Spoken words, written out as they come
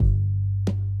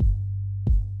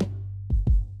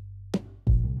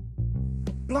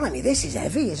Blimey, this is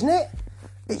heavy, isn't it?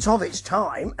 It's of its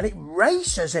time, and it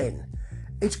races in.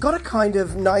 It's got a kind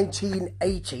of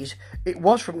 1980s. It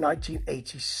was from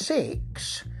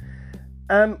 1986,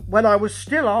 when I was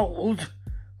still old,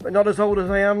 but not as old as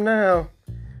I am now.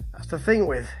 That's the thing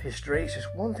with history. It's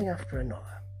just one thing after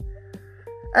another.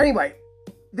 Anyway,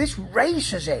 this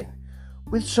races in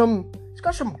with it's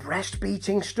got some breast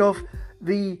beating stuff.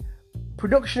 The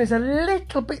production is a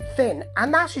little bit thin,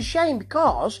 and that's a shame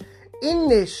because in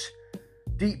this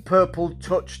Deep Purple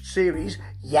Touched series,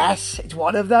 yes, it's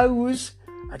one of those.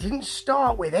 I didn't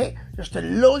start with it just to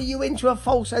lull you into a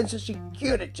false sense of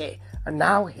security, and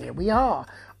now here we are.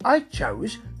 I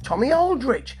chose Tommy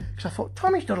Aldridge because I thought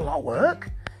Tommy's done a lot of work.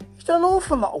 He's done an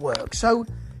awful lot of work, so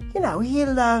he'll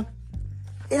have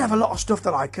a lot of stuff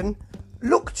that I can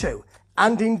look to,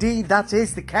 and indeed that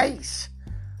is the case.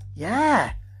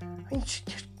 Yeah, he's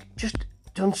just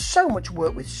done so much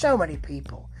work with so many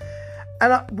people.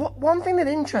 And one thing that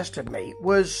interested me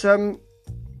was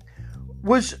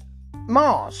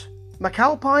Mars,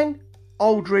 McAlpine,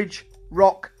 Aldridge,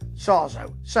 Rock,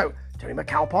 Sarzo. So Tony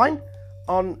McAlpine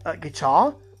on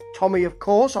guitar, Tommy of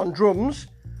course on drums,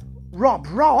 Rob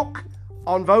Rock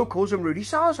on vocals, and Rudy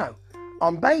Sarzo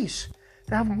on bass.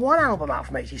 They have one album out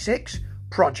from '86,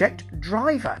 Project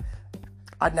Driver.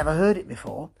 I'd never heard it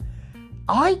before.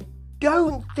 I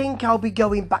don't think I'll be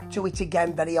going back to it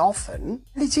again very often.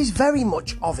 It is very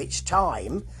much of its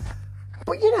time,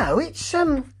 but it's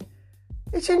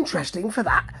interesting for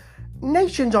that.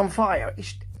 Nations on Fire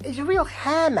is a real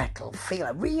hair metal feel,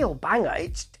 a real banger.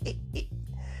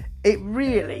 It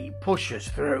really pushes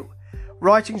through.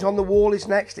 Writings on the Wall is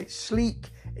next. It's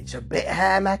sleek. It's a bit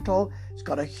hair metal. It's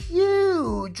got a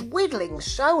huge whittling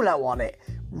solo on it.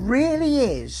 Really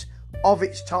is of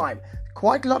its time.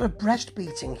 Quite a lot of breast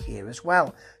beating here as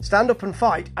well. Stand Up and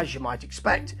Fight, as you might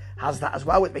expect, has that as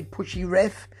well with a big pushy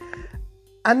riff.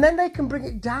 And then they can bring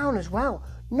it down as well.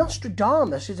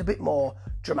 Nostradamus is a bit more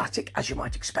dramatic, as you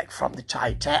might expect from the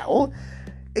title.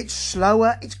 It's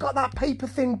slower. It's got that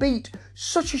paper-thin beat.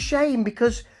 Such a shame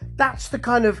because that's the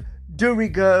kind of de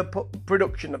rigueur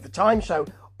production of the time, so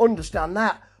understand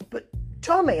that. But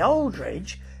Tommy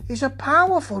Aldridge is a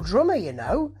powerful drummer,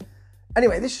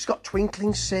 Anyway, this has got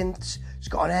twinkling synths. It's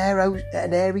got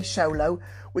an airy solo,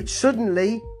 which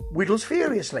suddenly whittles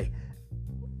furiously.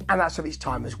 And that's of its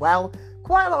time as well.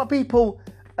 Quite a lot of people,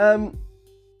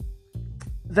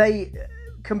 they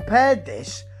compared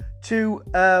this to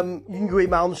Yngwie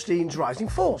Malmsteen's Rising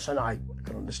Force, and I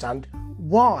can understand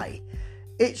why.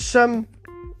 It's not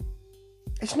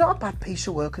a bad piece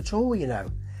of work at all,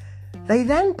 They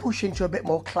then push into a bit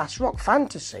more class rock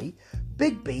fantasy,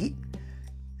 big beat,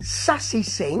 sassy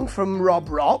sing from Rob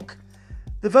Rock.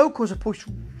 The vocals are pushed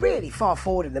really far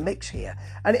forward in the mix here,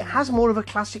 and it has more of a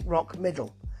classic rock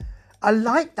middle. I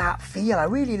like that feel, I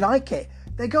really like it.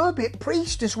 They go a bit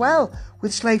Priest as well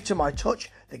with Slave to My Touch.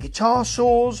 The guitar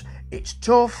soars, it's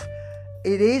tough,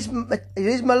 it is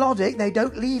melodic, they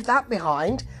don't leave that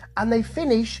behind, and they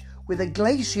finish with a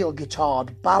glacial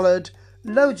guitared ballad,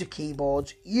 loads of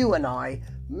keyboards, You and I,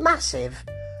 a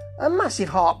massive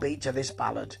heartbeat to this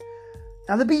ballad.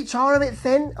 Now the beats are a bit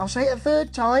thin, I'll say it a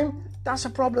third time, that's a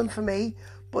problem for me,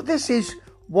 but this is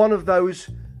one of those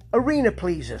arena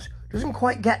pleasers, doesn't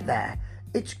quite get there.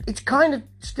 It's kind of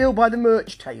still by the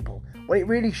merch table, when it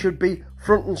really should be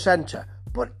front and centre,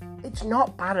 but it's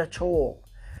not bad at all.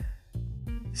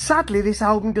 Sadly, this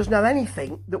album doesn't have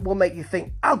anything that will make you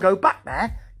think, I'll go back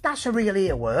there, that's a real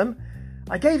earworm.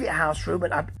 I gave it a house room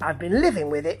and I've been living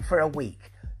with it for a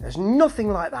week. There's nothing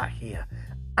like that here.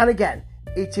 And again,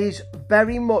 it is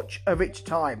very much of its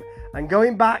time. And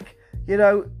going back,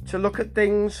 to look at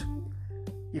things,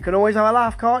 you can always have a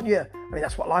laugh, can't you? I mean,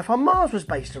 that's what Life on Mars was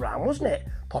based around, wasn't it?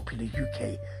 Popular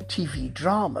UK TV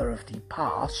drama of the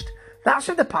past. That's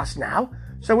in the past now.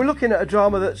 So we're looking at a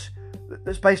drama that's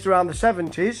based around the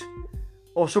 70s,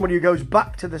 or somebody who goes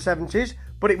back to the 70s,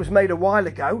 but it was made a while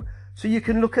ago. So you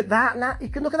can look at that, and you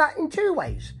can look at that in two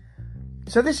ways.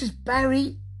 So this is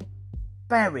very,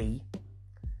 very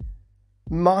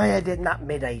mired in that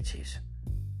mid-80s.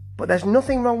 But there's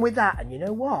nothing wrong with that. And you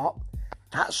know what?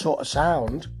 That sort of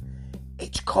sound,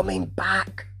 it's coming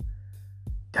back.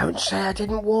 Don't say I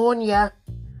didn't warn you.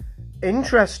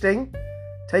 Interesting.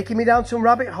 Taking me down some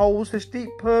rabbit holes, this Deep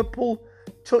Purple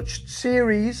Touched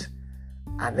series.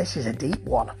 And this is a deep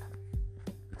one.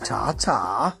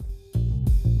 Ta-ta.